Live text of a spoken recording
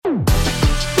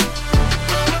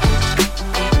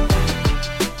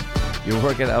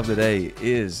workout of the day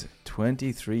is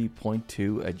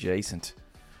 23.2 adjacent.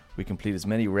 We complete as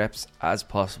many reps as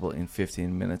possible in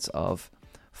 15 minutes of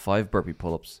 5 burpee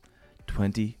pull-ups,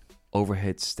 20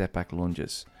 overhead step back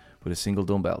lunges with a single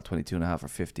dumbbell, 22.5 or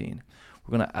 15.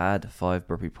 We're going to add 5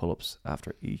 burpee pull-ups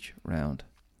after each round.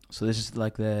 So this is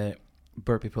like the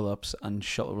burpee pull-ups and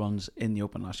shuttle runs in the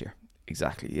open last year.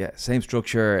 Exactly, yeah. Same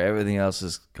structure, everything else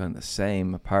is kind of the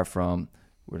same, apart from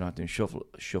we're not doing shuttle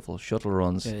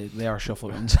runs. They are shuffle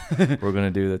runs. We're going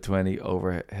to do the 20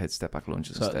 overhead step back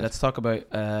lunges So instead. let's talk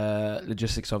about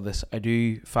logistics of this. I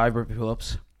do 5 burpee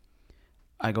pull-ups.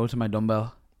 I go to my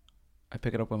dumbbell. I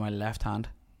pick it up with my left hand,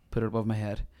 put it above my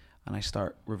head, and I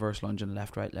start reverse lunging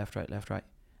left, right, left, right, left, right.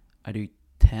 I do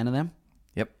 10 of them.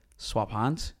 Yep. Swap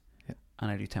hands. Yep. And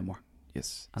I do 10 more.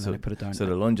 Yes. And then I put it down. So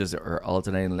the lunges are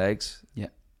alternating legs. Yeah.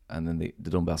 And then the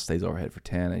dumbbell stays overhead for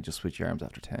 10 and you just switch your arms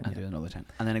after 10. I do another 10.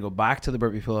 And then I go back to the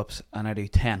burpee pull-ups and I do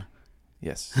 10.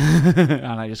 Yes. And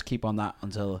I just keep on that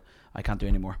until I can't do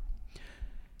any more.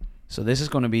 So this is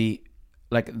going to be,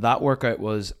 like, that workout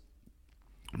was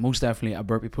most definitely a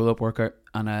burpee pull-up workout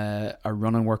and a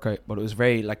running workout, but it was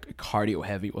very, like, cardio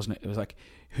heavy, wasn't it? It was like,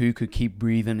 who could keep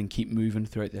breathing and keep moving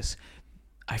throughout this?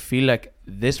 I feel like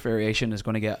this variation is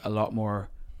going to get a lot more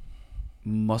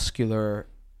muscular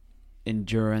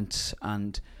endurance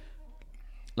and,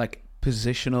 like,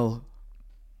 positional,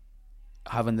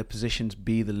 having the positions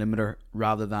be the limiter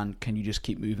rather than can you just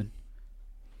keep moving.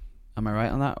 Am I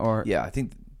right on that? Or yeah, I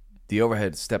think the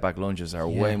overhead step back lunges are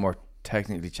way more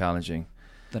technically challenging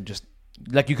than just,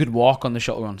 like, you could walk on the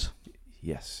shuttle runs.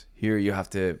 Yes. Here you have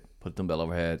to put dumbbell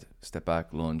overhead, step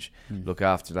back, lunge, look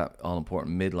after that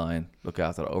all-important midline, look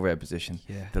after the overhead position.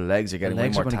 Yeah. The legs are getting way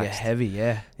more taxed. The legs are going to get heavy,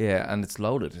 yeah. Yeah, and it's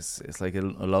loaded. It's like a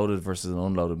loaded versus an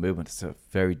unloaded movement. It's a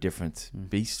very different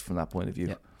beast from that point of view.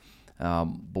 Yeah.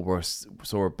 But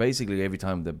we're basically, every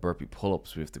time the burpee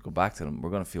pull-ups, we have to go back to them, we're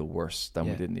going to feel worse than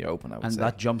we did in the open, I would say. And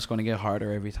that jump's going to get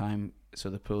harder every time. So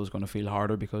the pull is going to feel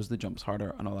harder because the jump's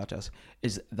harder and all that jazz.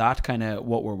 Is that kind of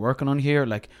what we're working on here?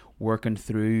 Like, working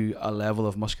through a level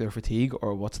of muscular fatigue,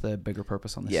 or what's the bigger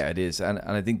purpose on this? Yeah, it is. And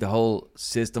I think the whole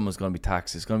system is going to be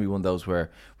taxed. It's going to be one of those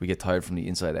where we get tired from the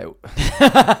inside out.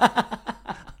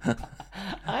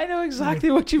 I know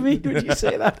exactly what you mean when you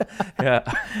say that.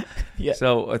 Yeah.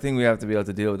 So I think we have to be able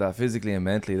to deal with that physically and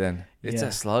mentally then. It's a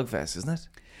slogfest, isn't it?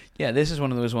 Yeah, this is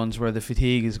one of those ones where the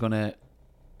fatigue is going to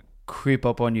creep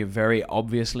up on you very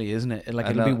obviously, isn't it? Like,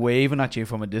 it'll be waving at you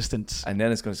from a distance. And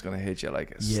then it's just going to hit you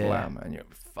like a slam and you're,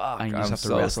 fuck, and you I'm just have so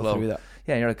to wrestle slow. through that.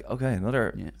 Yeah, and you're like, okay,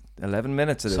 another 11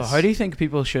 minutes of this. So how do you think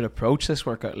people should approach this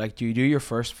workout? Like, do you do your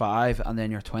first 5 and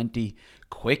then your 20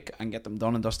 quick and get them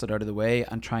done and dusted out of the way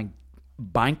and try and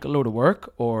bank a load of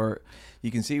work? Or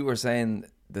you can see we're saying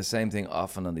the same thing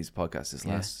often on these podcasts. This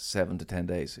last 7 to 10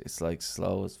 days, it's like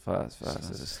slow as fast.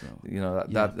 Slow. You know,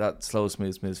 that slow,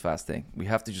 smooth, fast thing. We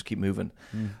have to just keep moving.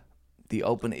 The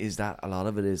open is that a lot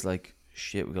of it is like,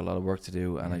 shit, we've got a lot of work to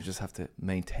do, and I just have to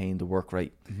maintain the work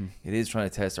rate. It is trying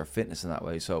to test our fitness in that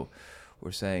way. So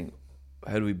we're saying,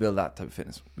 how do we build that type of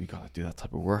fitness? We got to do that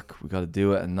type of work. We got to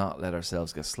do it and not let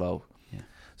ourselves get slow.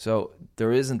 So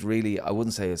there isn't really, I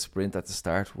wouldn't say a sprint at the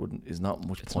start is not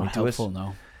much it's point not to helpful, it.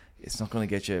 no. It's not going to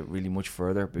get you really much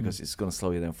further because it's going to slow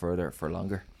you down further for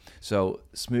longer. So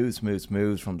smooth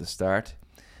from the start,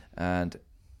 and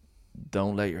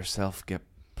don't let yourself get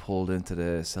pulled into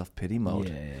the self-pity mode.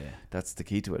 Yeah. That's the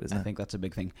key to it, isn't it? I think that's a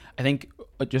big thing. I think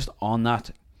just on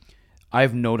that,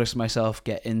 I've noticed myself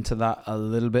get into that a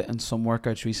little bit in some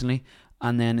workouts recently,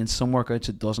 and then in some workouts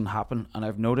it doesn't happen. And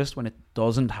I've noticed when it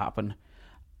doesn't happen,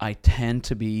 I tend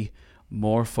to be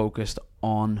more focused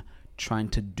on trying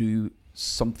to do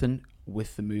something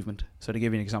with the movement. So to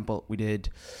give you an example, we did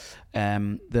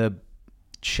the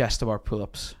chest to bar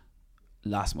pull-ups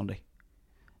last Monday,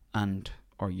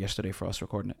 or yesterday for us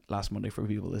recording it, last Monday for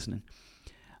people listening.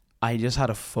 I just had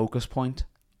a focus point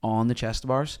on the chest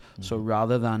bars. So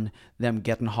rather than them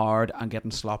getting hard and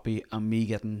getting sloppy and me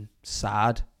getting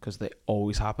sad, because they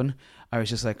always happen, I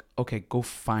was just like, okay, go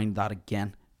find that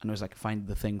again. And I was like, find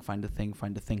the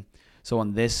thing. So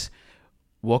on this,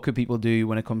 what could people do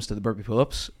when it comes to the burpee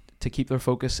pull-ups to keep their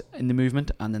focus in the movement?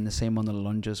 And then the same on the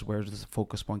lunges, where does the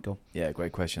focus point go? Yeah,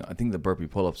 great question. I think the burpee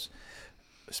pull-ups,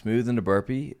 smooth in the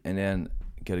burpee and then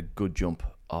get a good jump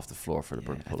off the floor for the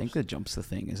burpee pull-ups. I think the jump's the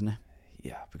thing, isn't it?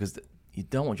 Yeah, because you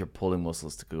don't want your pulling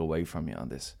muscles to go away from you on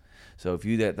this. So if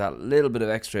you get that little bit of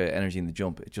extra energy in the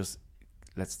jump, it just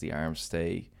lets the arms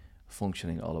stay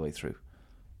functioning all the way through.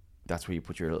 That's where you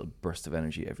put your little burst of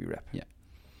energy every rep. Yeah.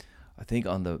 I think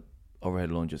on the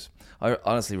overhead lunges, I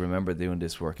honestly remember doing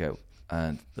this workout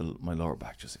and my lower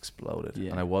back just exploded.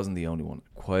 Yeah. And I wasn't the only one.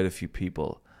 Quite a few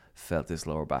people felt this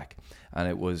lower back. And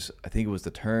I think it was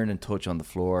the turn and touch on the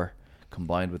floor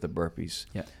combined with the burpees.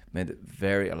 Yeah. Made it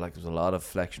very, like, there was a lot of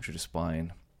flexion through the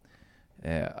spine,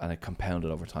 and it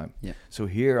compounded over time. Yeah. So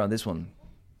here on this one,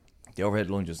 the overhead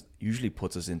lunges usually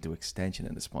puts us into extension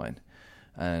in the spine.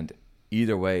 And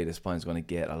either way, the spine's going to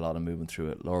get a lot of movement through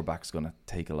it. Lower back's going to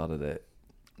take a lot of the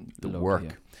work.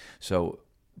 Yeah. So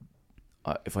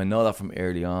if I know that from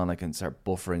early on, I can start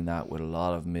buffering that with a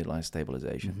lot of midline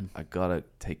stabilization. I got to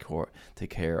take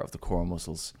care of the core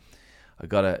muscles. I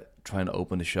got to try and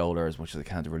open the shoulder as much as I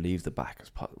can to relieve the back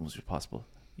as much as possible.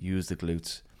 Use the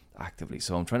glutes actively.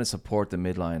 So I'm trying to support the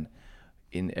midline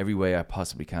in every way I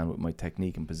possibly can with my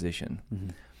technique and position,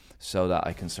 so that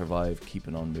I can survive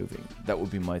keeping on moving. That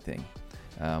would be my thing.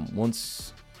 I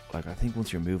think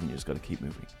once you're moving, you just got to keep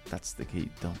moving. That's the key.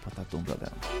 Don't put that dumbbell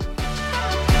down.